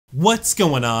What's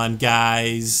going on,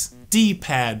 guys?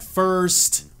 D-pad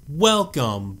first.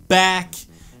 Welcome back.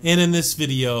 And in this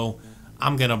video,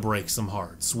 I'm gonna break some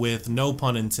hearts, with no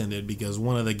pun intended, because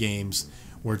one of the games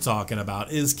we're talking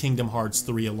about is Kingdom Hearts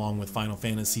 3 along with Final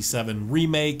Fantasy VII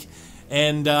Remake.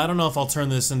 And I don't know if I'll turn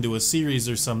this into a series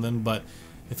or something, but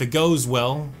if it goes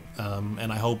well,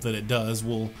 and I hope that it does,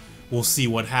 we'll see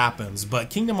what happens. But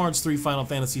Kingdom Hearts 3, Final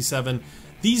Fantasy VII,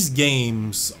 these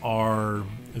games are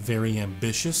very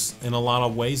ambitious in a lot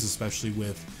of ways, especially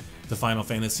with the Final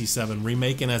Fantasy VII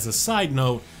Remake. And as a side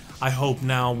note, I hope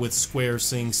now with Square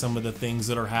seeing some of the things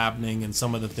that are happening and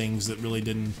some of the things that really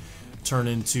didn't turn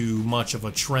into much of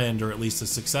a trend, or at least a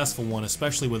successful one,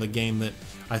 especially with a game that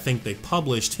I think they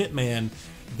published, Hitman,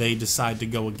 they decide to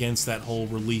go against that whole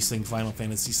releasing Final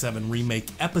Fantasy VII Remake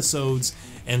episodes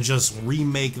and just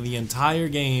remake the entire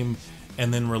game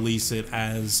and then release it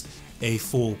as a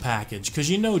full package, because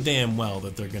you know damn well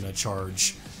that they're gonna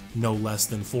charge no less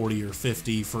than 40 or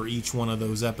 50 for each one of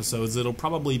those episodes. It'll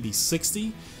probably be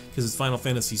 60 because it's Final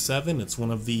Fantasy VII. It's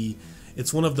one of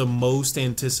the most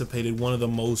anticipated, one of the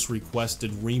most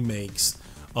requested remakes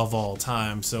of all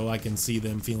time. So I can see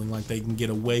them feeling like they can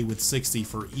get away with 60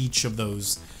 for each of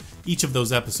those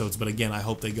episodes. But again, I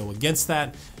hope they go against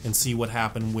that and see what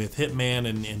happened with Hitman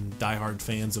and diehard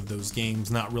fans of those games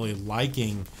not really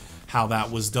liking how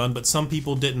that was done, but some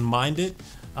people didn't mind it.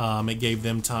 It gave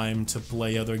them time to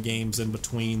play other games in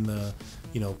between the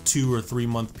 2 or 3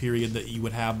 month period that you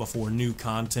would have before new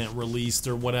content released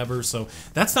or whatever. So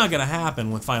that's not going to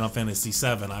happen with Final Fantasy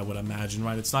VII, I would imagine,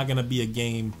 right? It's not going to be a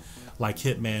game like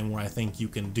Hitman where I think you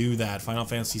can do that. Final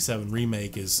Fantasy VII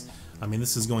Remake is, I mean,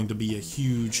 this is going to be a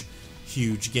huge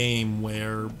game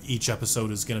where each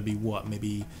episode is going to be what,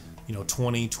 maybe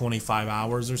 20-25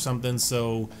 hours or something.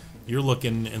 So you're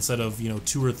looking, instead of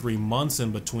 2 or 3 months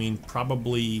in between,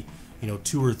 probably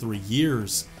 2 or 3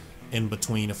 years in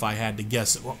between, if I had to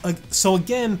guess. So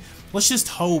again, let's just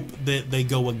hope that they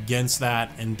go against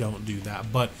that and don't do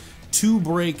that. But to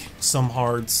break some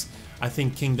hearts, I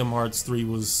think Kingdom Hearts 3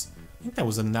 I think that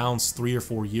was announced 3 or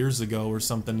 4 years ago or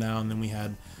something now, and then we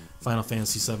had Final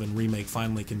Fantasy VII Remake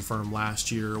finally confirmed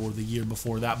last year or the year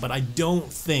before that. But I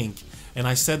don't think, and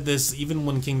I said this even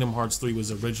when Kingdom Hearts 3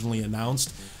 was originally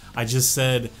announced, I just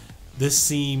said this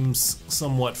seems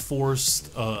somewhat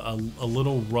forced, a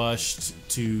little rushed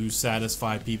to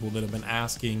satisfy people that have been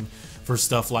asking for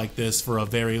stuff like this for a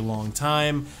very long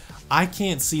time. I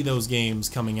can't see those games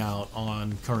coming out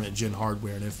on current gen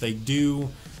hardware, and if they do,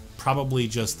 probably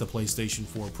just the PlayStation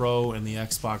 4 Pro and the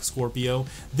Xbox Scorpio.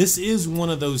 This is one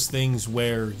of those things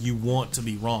where you want to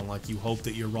be wrong, like you hope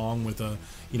that you're wrong with a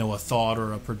thought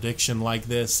or a prediction like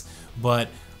this, but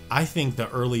I think the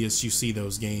earliest you see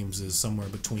those games is somewhere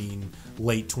between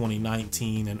late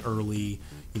 2019 and early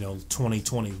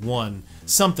 2021,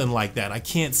 something like that. I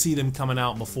can't see them coming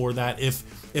out before that.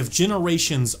 If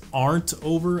generations aren't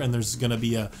over and there's going to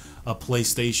be a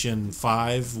PlayStation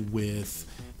 5 with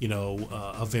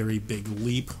a very big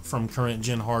leap from current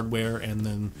gen hardware, and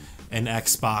then an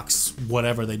Xbox,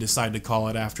 whatever they decide to call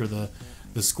it after the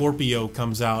Scorpio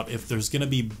comes out, if there's going to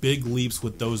be big leaps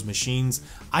with those machines,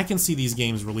 I can see these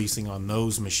games releasing on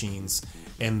those machines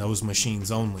and those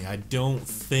machines only. I don't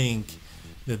think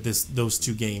that those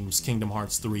two games, Kingdom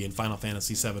Hearts 3 and Final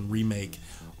Fantasy VII Remake,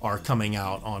 are coming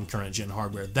out on current gen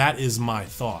hardware. That is my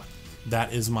thought.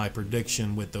 That is my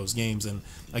prediction with those games. And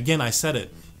again, I said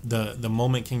it, the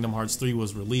moment Kingdom Hearts 3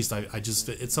 was released,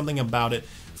 it's something about it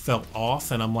felt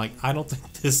off, and I'm like, I don't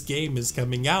think this game is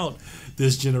coming out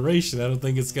this generation. I don't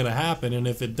think it's going to happen, and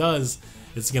if it does,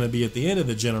 it's going to be at the end of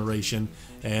the generation,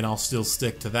 and I'll still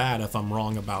stick to that if I'm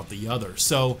wrong about the other.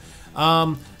 So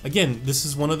again, this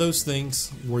is one of those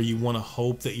things where you want to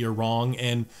hope that you're wrong,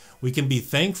 and we can be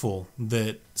thankful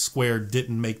that Square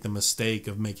didn't make the mistake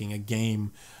of making a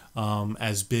game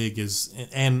as big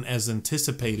and as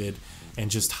anticipated and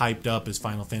just hyped up as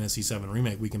Final Fantasy VII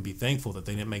Remake. We can be thankful that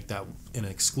they didn't make that an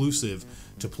exclusive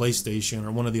to PlayStation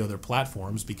or one of the other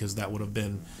platforms, because that would have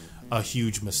been a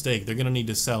huge mistake. They're going to need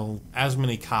to sell as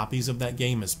many copies of that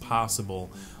game as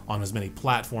possible on as many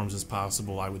platforms as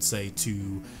possible, I would say,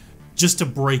 just to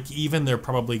break even. They're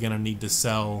probably going to need to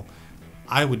sell,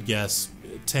 I would guess,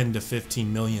 10 to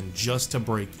 15 million just to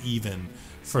break even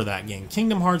for that game.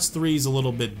 Kingdom Hearts 3 is a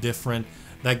little bit different.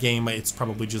 That game, it's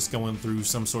probably just going through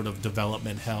some sort of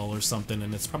development hell or something,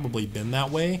 and it's probably been that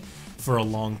way for a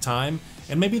long time.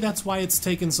 And maybe that's why it's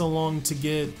taken so long to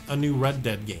get a new Red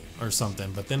Dead game or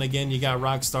something. But then again, you got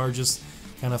Rockstar just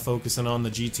kind of focusing on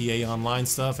the GTA Online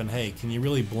stuff, and hey, can you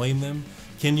really blame them?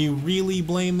 Can you really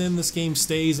blame them? This game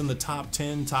stays in the top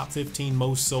 10, top 15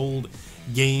 most sold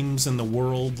games in the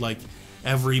world. Like,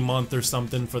 every month or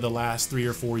something for the last 3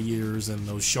 or 4 years, and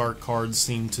those shark cards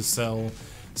seem to sell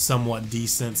somewhat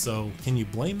decent. So can you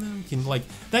blame them?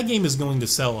 That game is going to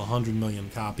sell 100 million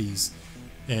copies,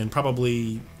 and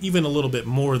probably even a little bit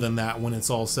more than that when it's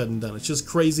all said and done. It's just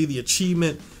crazy, the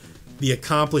achievement, the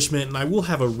accomplishment, and I will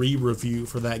have a re-review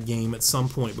for that game at some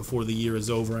point before the year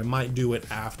is over. I might do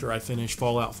it after I finish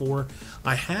Fallout 4.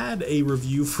 I had a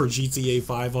review for GTA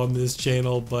 5 on this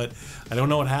channel, but I don't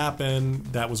know what happened.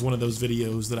 That was one of those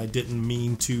videos that I didn't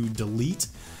mean to delete.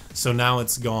 So now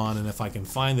it's gone, and if I can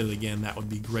find it again, that would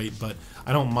be great. But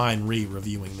I don't mind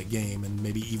re-reviewing the game and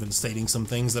maybe even stating some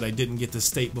things that I didn't get to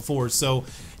state before. So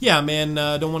yeah, man,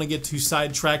 don't want to get too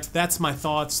sidetracked. That's my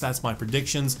thoughts. That's my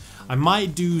predictions. I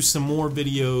might do some more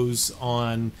videos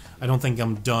on... I don't think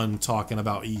I'm done talking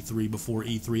about E3 before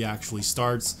E3 actually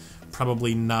starts.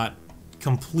 Probably not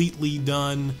completely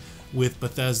done with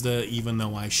Bethesda, even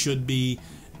though I should be.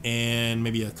 And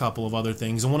maybe a couple of other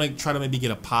things. I want to try to maybe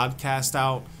get a podcast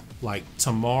out like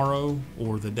tomorrow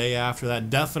or the day after that,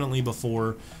 definitely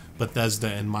before Bethesda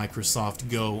and Microsoft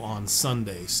go on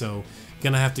Sunday. So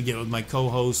gonna have to get with my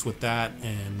co-host with that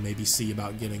and maybe see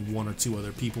about getting 1 or 2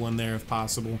 other people in there if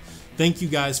possible. Thank you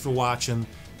guys for watching.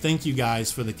 Thank you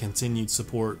guys for the continued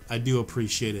support. I do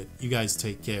appreciate it. You guys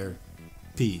take care.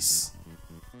 Peace.